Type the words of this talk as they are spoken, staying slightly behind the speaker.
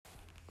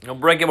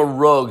Unbreakable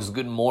Rogues,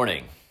 good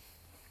morning.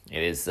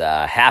 It is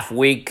half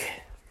week,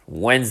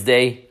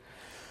 Wednesday.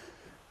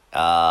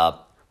 You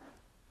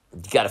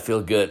gotta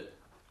feel good.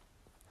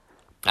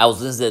 I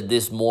was listening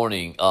this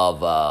morning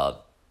of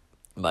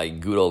my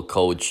good old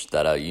coach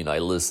that I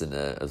listen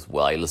as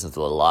well. I listen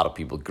to a lot of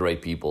people,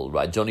 great people,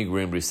 right? Johnny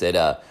Greenberg said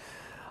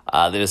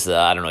there's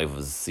I don't know if it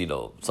was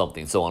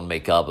something someone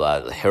make up.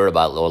 I heard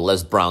about or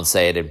Les Brown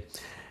said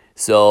it.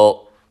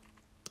 So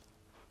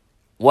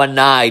one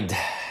night,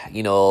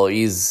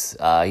 he's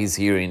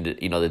hearing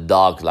the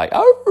dog like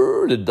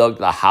 "Arr!" The dog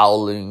like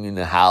howling and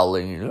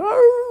howling and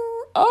 "Arr!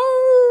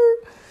 Arr!"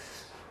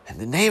 And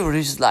the neighbor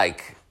is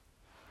like,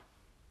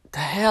 the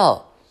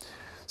hell?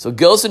 So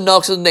goes and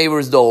knocks on the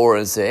neighbor's door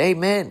and say, hey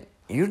man,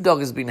 your dog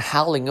has been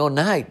howling all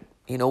night.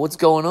 What's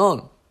going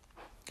on?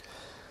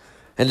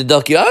 And the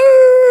dog, the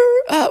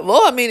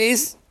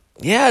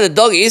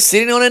dog is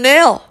sitting on a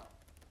nail.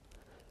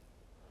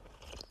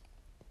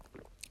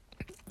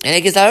 And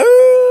he gets like,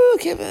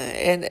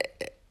 okay,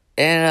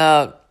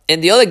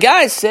 and the other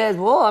guy says,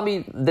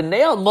 the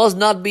nail must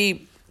not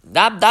be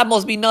that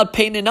must be not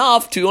pain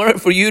enough in order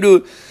for you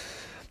to,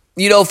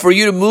 for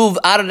you to move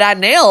out of that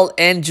nail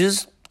and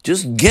just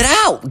get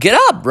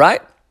up,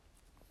 right?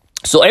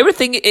 So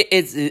everything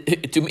is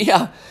to me.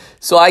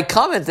 So I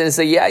commented and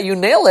say, yeah, you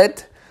nail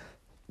it.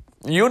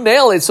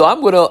 So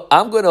I'm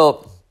gonna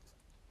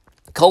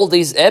call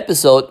this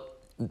episode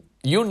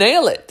 "You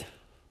Nail It."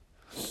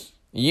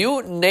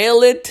 You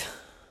nail it.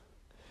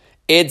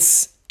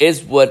 It's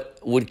what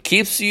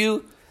keeps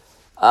you,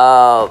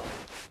 that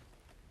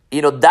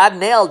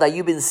nail that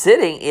you've been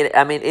sitting in.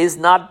 Is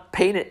not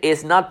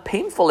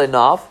painful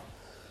enough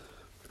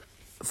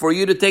for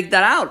you to take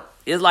that out.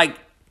 It's like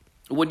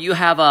when you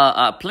have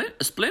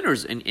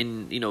splinters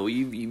in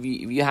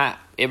you have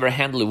ever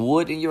handled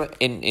wood in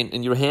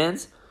your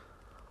hands.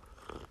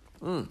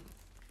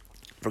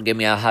 Forgive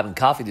me, I'm having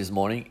coffee this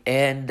morning,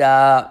 and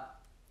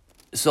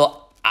so.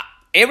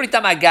 Every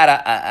time I got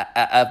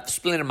a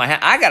splinter in my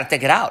hand, I got to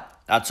take it out.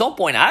 At some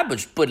point, I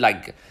would put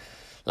like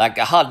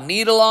a hot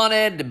needle on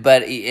it,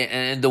 but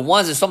and the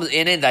ones that something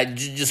in it, I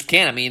just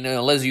can't.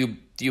 Unless you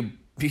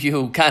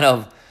kind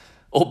of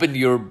open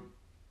your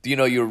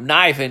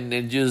knife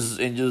and just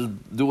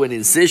do an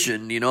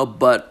incision,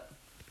 but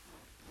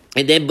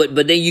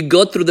then you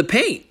go through the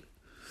pain,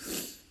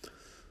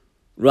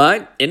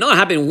 right? It not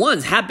happened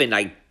once, happened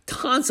like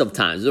tons of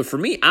times. So for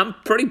me, I'm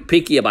pretty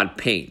picky about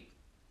pain.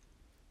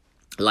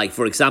 Like,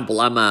 for example,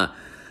 I'm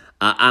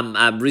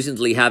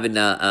recently having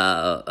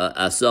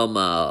some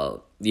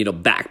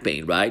back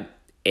pain, right?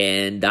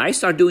 And I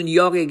start doing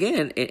yoga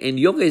again, and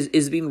yoga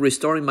is been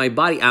restoring my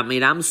body.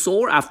 I'm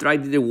sore after I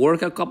did the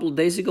work a couple of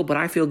days ago, but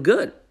I feel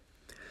good.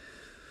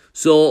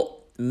 So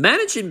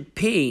managing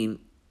pain,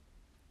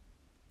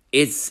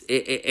 it's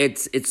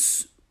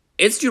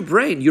your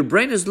brain. Your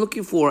brain is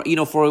looking for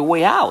a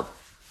way out.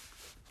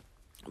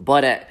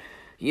 But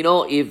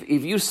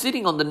if you're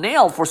sitting on the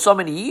nail for so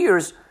many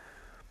years,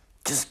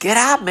 just get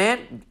out,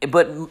 man.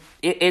 But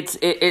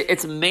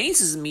it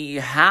amazes me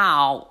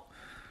how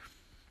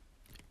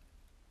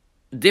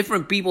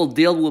different people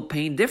deal with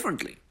pain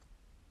differently.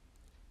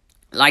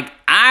 Like,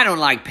 I don't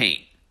like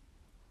pain.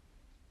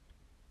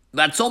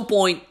 But at some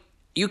point,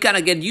 you kind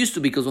of get used to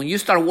it, because when you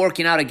start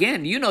working out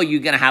again, you're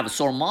going to have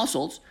sore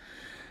muscles.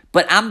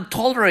 But I'm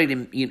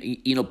tolerating,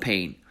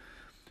 pain.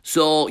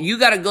 So you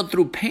got to go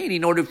through pain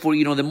in order for,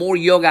 the more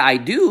yoga I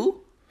do,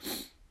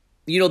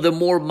 the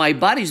more my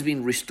body's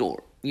being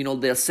restored.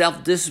 The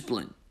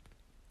self-discipline,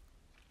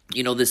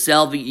 the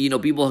self,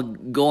 people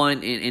go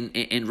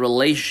in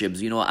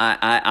relationships.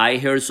 I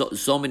heard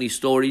so many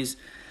stories,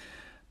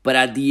 but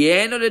at the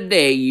end of the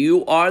day,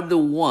 you are the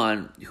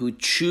one who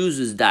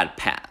chooses that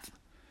path.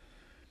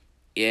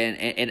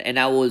 And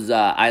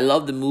I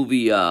love the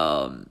movie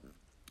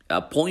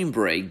Point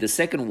Break, the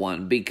second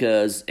one,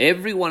 because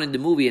everyone in the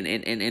movie,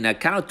 and I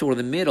kind of toward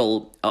the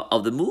middle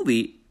of the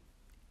movie,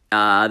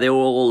 they were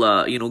all,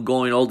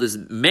 going, all this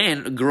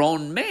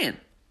grown men,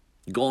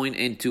 going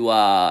into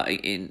a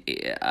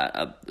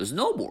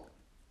snowboard.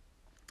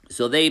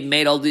 So they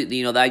made all the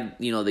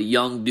the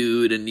young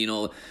dude,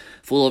 and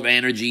full of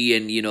energy,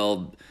 and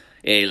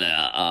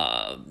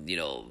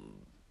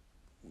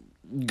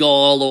go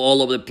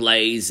all over the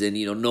place, and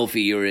no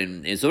fear,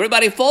 and so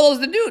everybody follows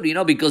the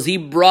dude, because he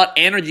brought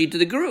energy to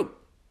the group.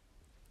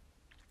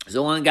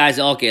 So one guy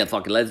said, okay,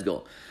 fuck it, let's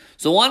go.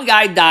 So one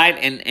guy died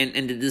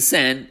in the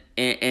descent,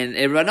 and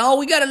everyone, oh,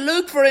 we gotta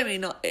look for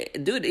him.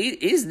 Dude,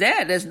 he's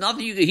dead. There's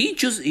nothing you can.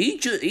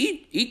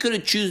 He could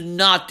have chosen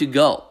not to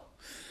go.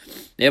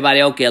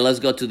 Everybody, okay, let's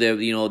go to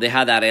the. They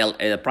have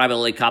that private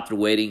helicopter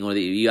waiting, or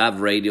you have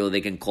radio.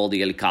 They can call the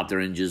helicopter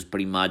and just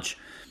pretty much,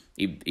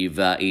 if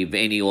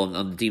anyone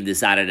on the team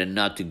decided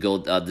not to go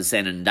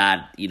descend on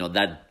that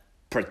that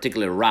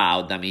particular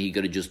route, he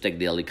could have just taken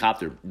the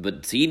helicopter.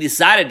 But he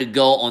decided to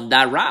go on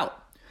that route.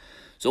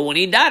 So when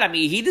he died,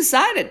 he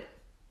decided.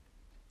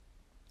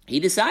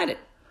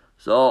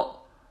 So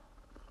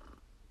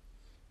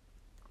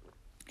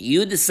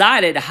you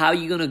decided how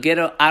you're gonna get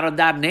out of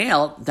that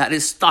nail that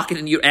is stuck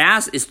in your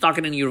ass, is stuck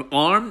in your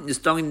arm, is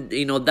stuck in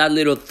that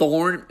little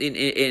thorn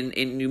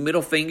in your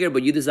middle finger,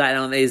 but you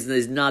decided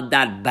it's not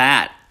that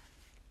bad.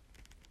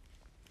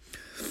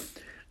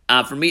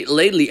 For me,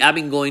 lately, I've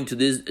been going to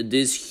this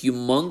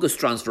humongous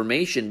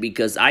transformation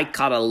because I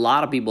caught a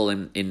lot of people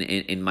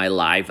in my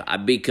life,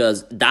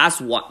 because that's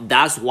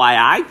why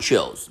I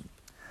chose.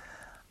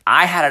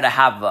 I had to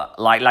have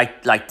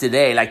like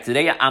today. Like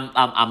today,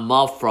 I'm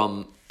off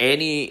from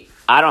any.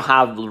 I don't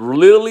have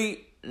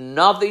literally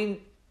nothing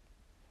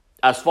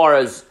as far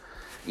as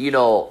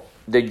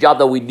the job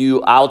that we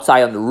do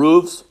outside on the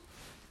roofs.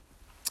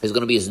 It's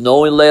gonna be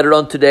snowing later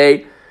on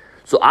today,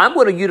 so I'm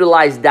gonna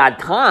utilize that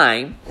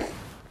time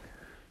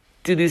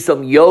to do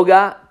some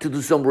yoga, to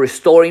do some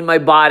restoring my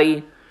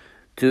body,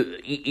 to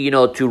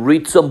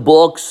read some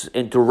books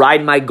and to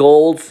write my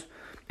goals.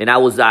 And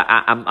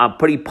I'm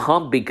pretty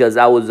pumped because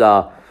I was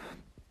I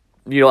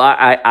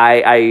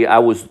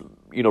was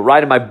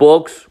writing my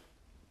books,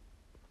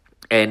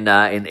 and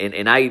I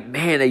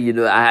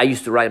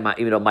used to write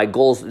my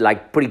goals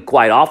like pretty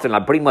quite often,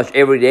 like pretty much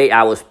every day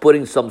I was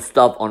putting some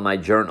stuff on my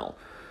journal.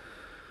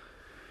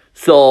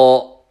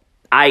 So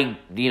I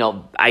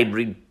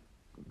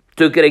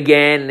took it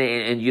again,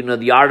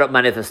 and the art of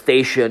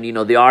manifestation,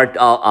 the art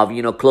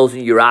of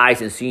closing your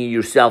eyes and seeing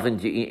yourself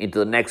into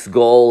the next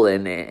goal,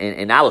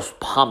 and I was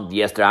pumped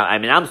yesterday. I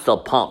mean, I'm still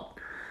pumped.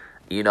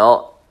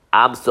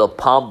 I'm still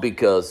pumped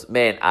because,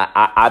 man,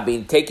 I've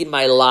been taking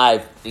my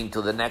life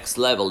into the next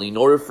level. In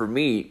order for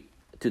me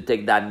to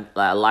take that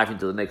life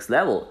into the next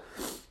level,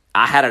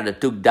 I had to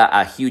took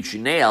a huge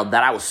nail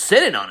that I was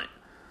sitting on it.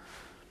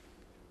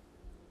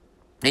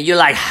 And you're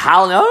like,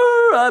 how?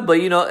 No, but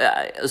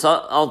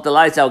so until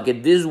I say, okay,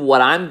 this is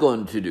what I'm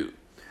going to do.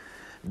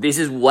 This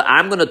is what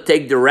I'm going to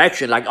take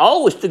direction. Like, I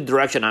always took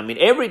direction. I mean,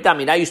 every time.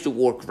 I used to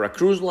work for a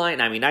cruise line.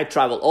 I mean, I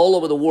traveled all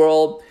over the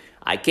world.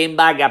 I came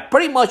back. I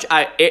pretty much,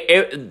 the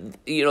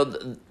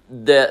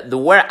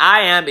where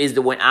I am is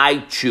the way I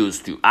choose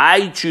to.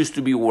 I choose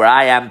to be where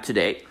I am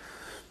today.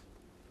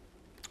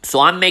 So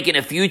I'm making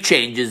a few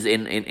changes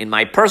in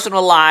my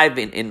personal life,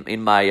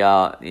 in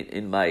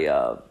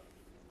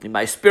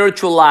my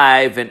spiritual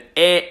life, and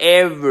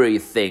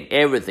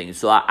everything.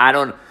 So I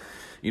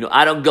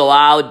don't go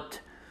out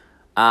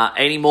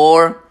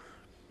anymore.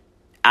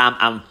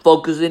 I'm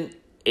focusing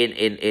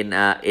in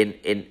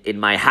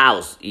my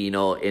house,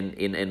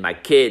 in my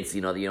kids,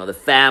 the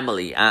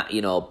family.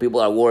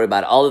 People are worried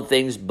about other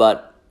things,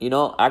 but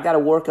I gotta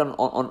work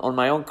on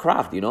my own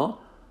craft.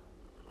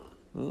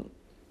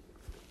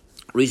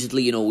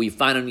 Recently, we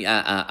found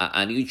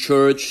a new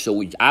church, so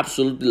we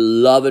absolutely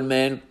love it,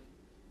 man.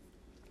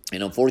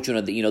 And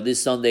unfortunately,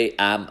 this Sunday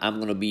I'm not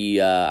gonna be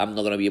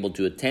able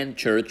to attend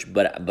church,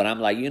 but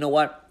I'm like, you know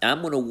what?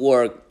 I'm gonna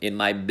work in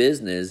my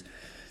business.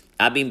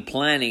 I've been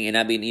planning, and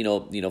I've been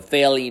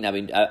failing.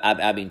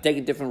 I've been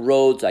taking different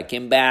roads. I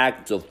came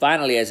back, so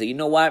finally I said, you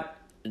know what?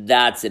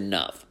 That's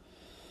enough.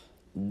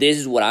 This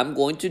is what I'm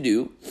going to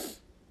do.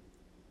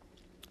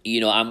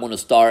 I'm going to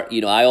start.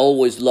 I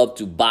always love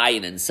to buy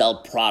and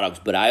sell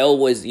products, but I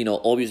always,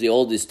 obviously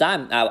all this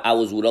time I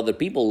was with other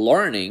people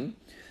learning.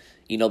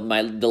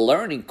 The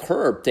learning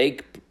curve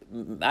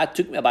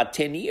took me about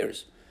 10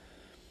 years.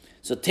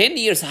 So 10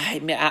 years, I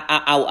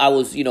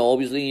was,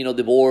 obviously,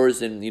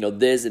 divorced and,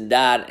 this and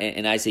that.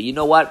 And I said, you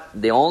know what?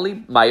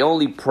 My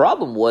only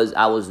problem was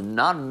I was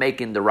not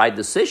making the right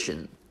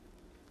decision.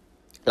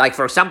 Like,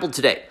 for example,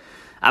 today,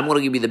 I'm going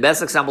to give you the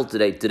best example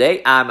today.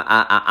 Today, I'm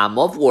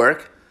off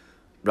work,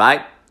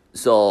 right?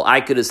 So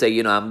I could have said,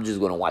 I'm just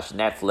going to watch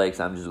Netflix.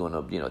 I'm just going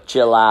to,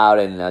 chill out,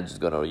 and I'm just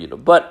going to,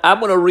 but I'm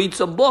going to read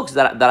some books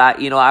that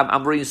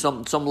I'm reading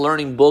some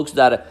learning books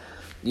that,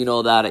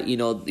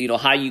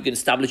 how you can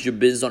establish your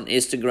business on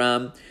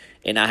Instagram.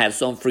 And I have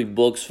some free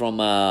books from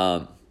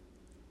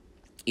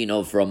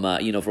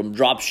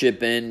drop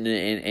shipping,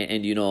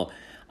 and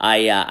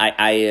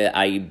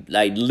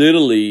I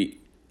literally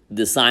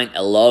designed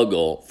a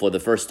logo for the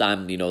first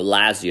time,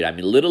 last year. I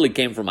mean, literally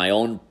came from my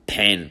own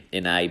pen,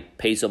 and I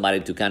paid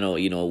somebody to kind of,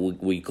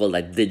 we call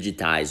that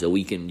digitize, so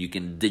you can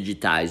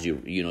digitize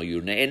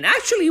your name. And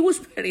actually, it was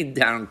pretty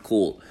darn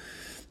cool.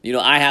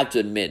 I have to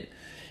admit.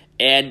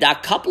 And a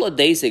couple of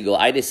days ago,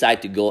 I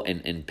decided to go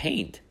and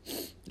paint,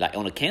 like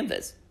on a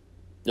canvas.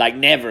 Like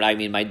never. I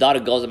mean, my daughter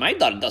does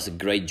a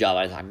great job.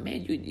 I was like,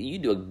 man, you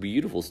do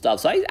beautiful stuff.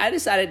 So I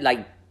decided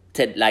like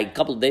a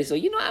couple of days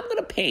ago, I'm going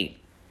to paint.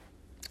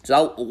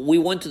 So we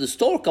went to the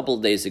store a couple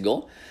of days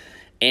ago,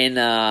 and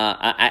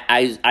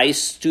I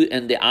stood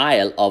in the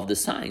aisle of the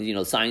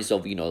signs, signs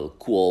of,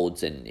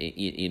 quotes and,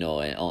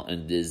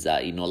 and this,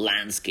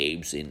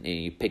 landscapes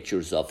and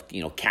pictures of,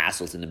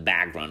 castles in the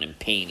background and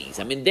paintings.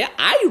 I mean,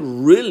 I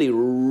really,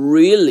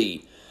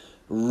 really,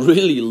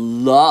 really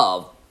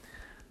love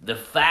the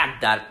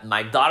fact that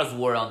my daughters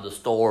were on the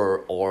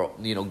store or,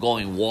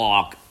 going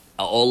walk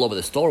all over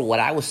the store. What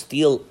I was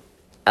still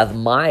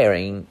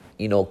admiring,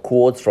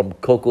 quotes from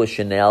Coco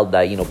Chanel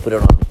that, put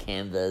it on the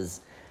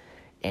canvas.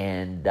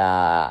 and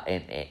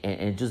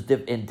just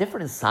in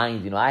different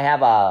signs. I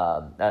have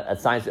a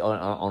sign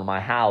on my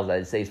house that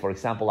it says, for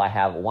example, I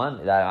have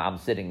one that I'm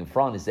sitting in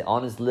front. It's the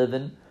honest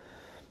living.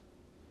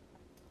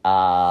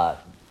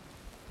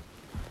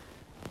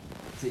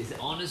 It's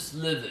honest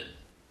living,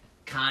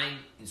 kind,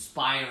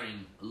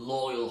 inspiring,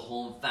 loyal,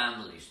 home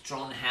family,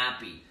 strong,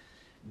 happy,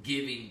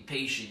 giving,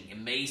 patient,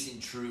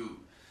 amazing, true.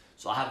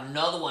 So I have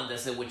another one that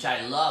said, which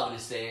I love. It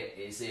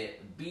say,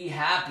 be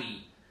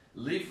happy,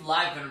 live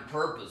life on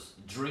purpose,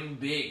 dream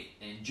big,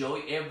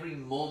 enjoy every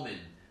moment,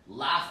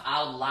 laugh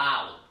out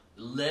loud,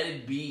 let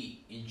it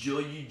be, enjoy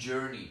your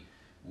journey,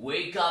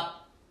 wake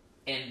up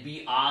and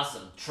be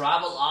awesome,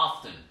 travel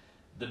often,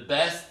 the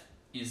best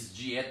is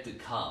yet to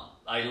come.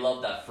 I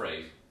love that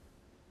phrase.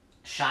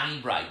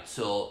 Shine bright.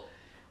 So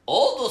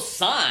all those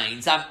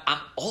signs,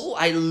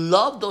 I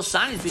love those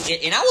signs,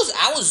 and I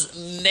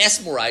was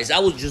mesmerized. I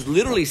was just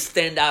literally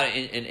stand out,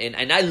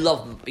 and I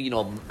love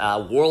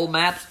world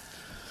maps.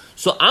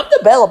 So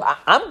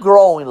I'm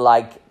growing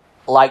like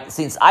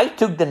since I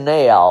took the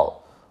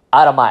nail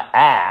out of my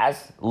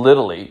ass,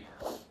 literally.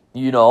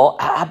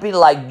 I've been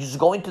like just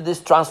going through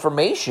this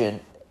transformation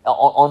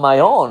on my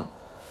own.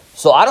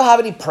 So I don't have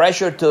any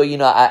pressure to,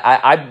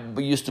 I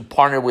used to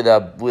partner with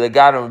a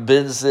guy in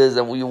businesses,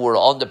 and we were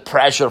under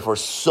pressure for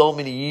so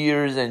many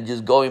years and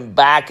just going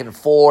back and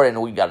forth,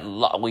 and we got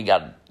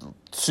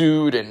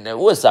sued, and it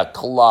was a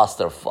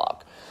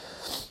clusterfuck.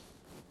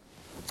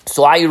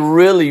 So I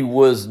really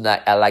was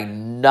not,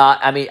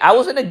 I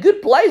was in a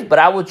good place, but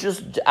I was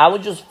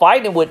just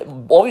fighting with,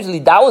 obviously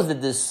that was the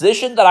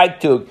decision that I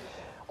took.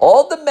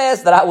 All the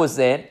mess that I was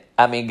in,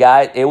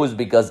 guys, it was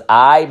because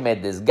I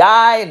met this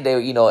guy, and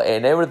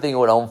and everything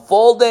would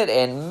unfolded,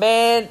 and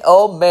man,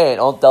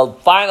 until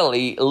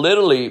finally,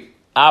 literally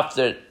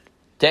after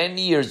 10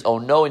 years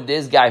of knowing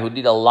this guy who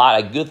did a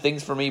lot of good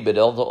things for me, but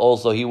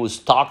also he was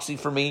toxic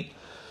for me,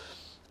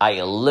 I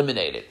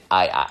eliminated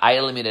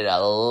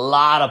a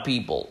lot of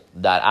people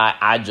that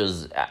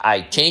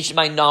I changed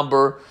my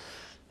number.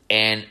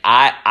 And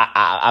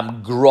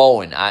I'm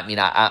growing.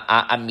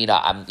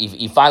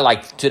 If I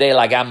like today,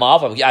 like I'm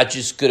off, I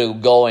just could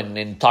go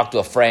and talk to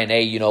a friend.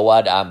 Hey, you know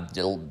what?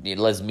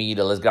 Let's meet.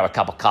 Let's grab a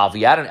cup of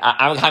coffee.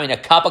 I'm having a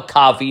cup of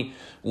coffee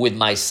with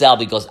myself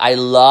because I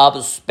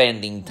love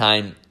spending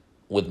time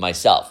with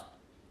myself.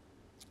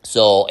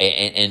 So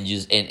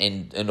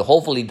and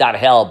hopefully that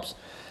helps,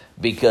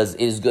 because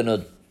it's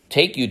gonna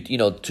take you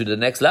to the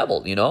next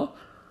level.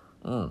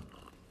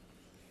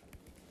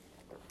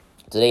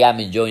 Today I'm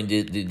enjoying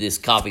this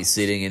coffee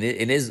sitting, and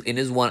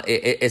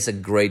it's a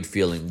great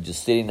feeling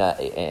just sitting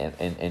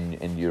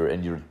in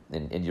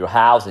your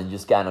house and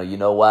just kind of,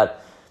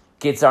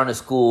 kids aren't at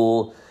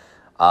school,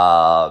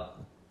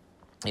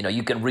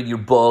 you can read your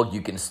book,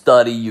 you can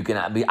study,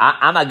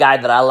 I'm a guy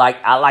that I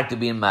like to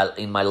be in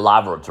my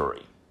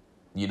laboratory,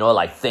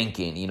 like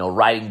thinking,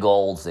 writing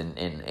goals, and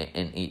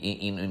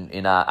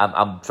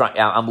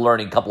I'm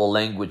learning a couple of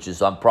languages,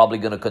 so I'm probably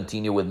gonna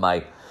continue with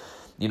my.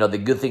 The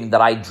good thing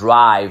that I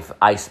drive,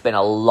 I spend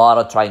a lot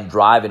of time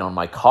driving on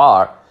my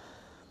car.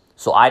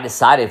 So I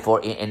decided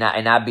and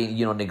I've been,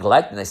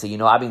 neglecting. I say,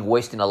 I've been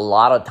wasting a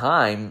lot of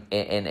time,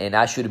 and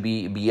I should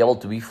be able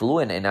to be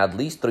fluent in at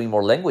least 3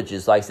 more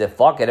languages. So I said,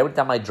 fuck it. Every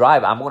time I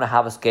drive, I'm going to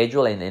have a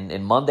schedule,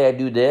 and Monday I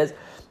do this,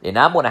 and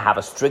I'm going to have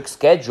a strict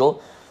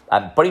schedule.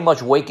 I'm pretty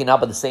much waking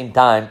up at the same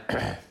time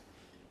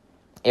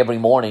every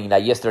morning.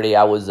 Like yesterday,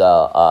 I was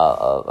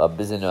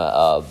visiting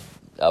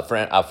a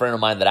friend of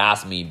mine that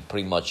asked me,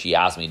 pretty much she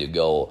asked me to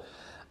go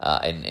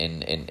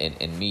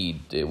and meet,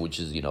 which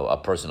is a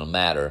personal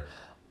matter,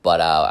 but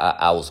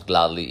I was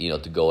gladly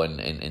to go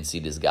and see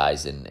these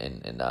guys,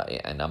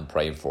 and I'm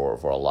praying for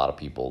a lot of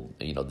people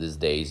these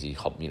days. You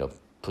help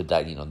put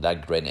that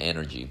that great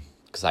energy,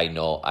 because I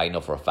know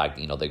for a fact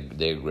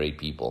they're great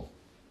people.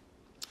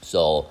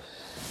 So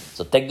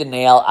take the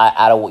nail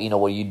out of what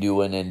you're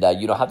doing, and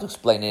you don't have to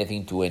explain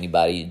anything to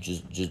anybody.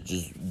 Just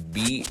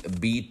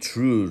be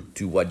true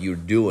to what you're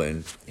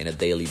doing on a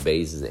daily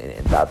basis,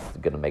 and that's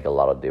gonna make a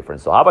lot of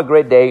difference. So have a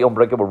great day,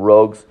 Unbreakable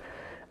Rogues.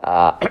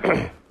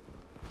 Take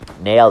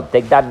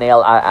that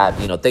nail,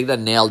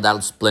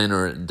 that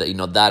splinter,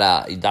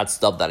 that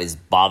stuff that is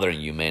bothering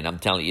you, man. I'm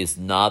telling you, it's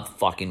not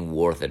fucking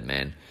worth it,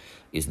 man.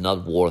 It's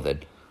not worth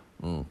it.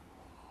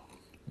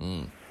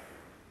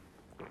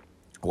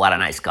 What a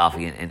nice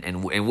coffee,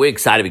 and we're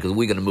excited because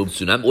we're gonna move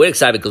soon. We're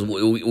excited because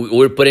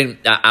we're putting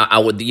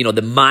our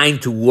the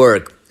mind to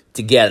work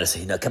together.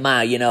 So come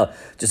on,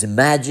 just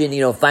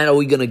imagine, finally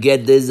we're gonna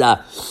get this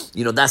that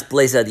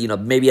place at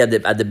maybe at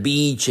the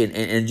beach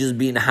and just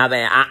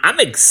having. I'm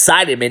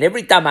excited, man.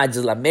 Every time I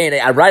just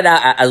I write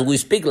out as we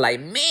speak,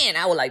 man,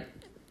 I was like,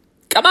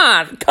 come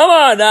on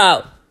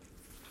now,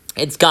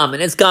 it's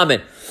coming.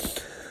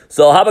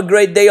 So have a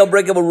great day,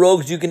 Unbreakable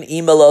Rogues. You can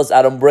email us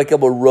at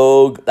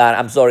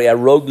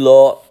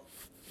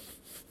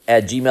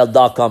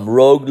roguelaw@gmail.com,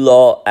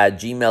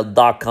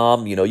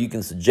 roguelaw@gmail.com. You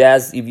can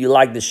suggest, if you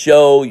like the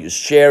show, you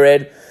share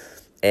it.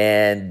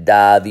 And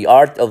the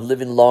art of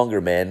living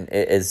longer, man,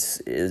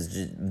 is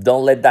just,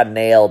 don't let that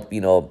nail,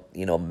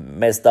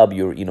 messed up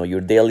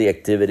your daily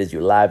activities.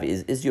 Your life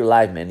is your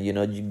life, man. You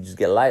just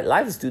get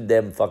life is too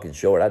damn fucking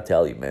short, I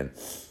tell you, man.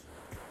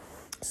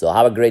 So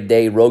have a great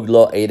day.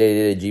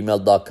 Roguelaw888 at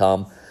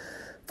gmail.com.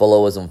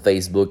 Follow us on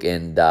Facebook,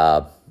 and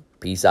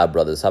peace out,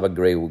 brothers. Have a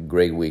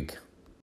great week.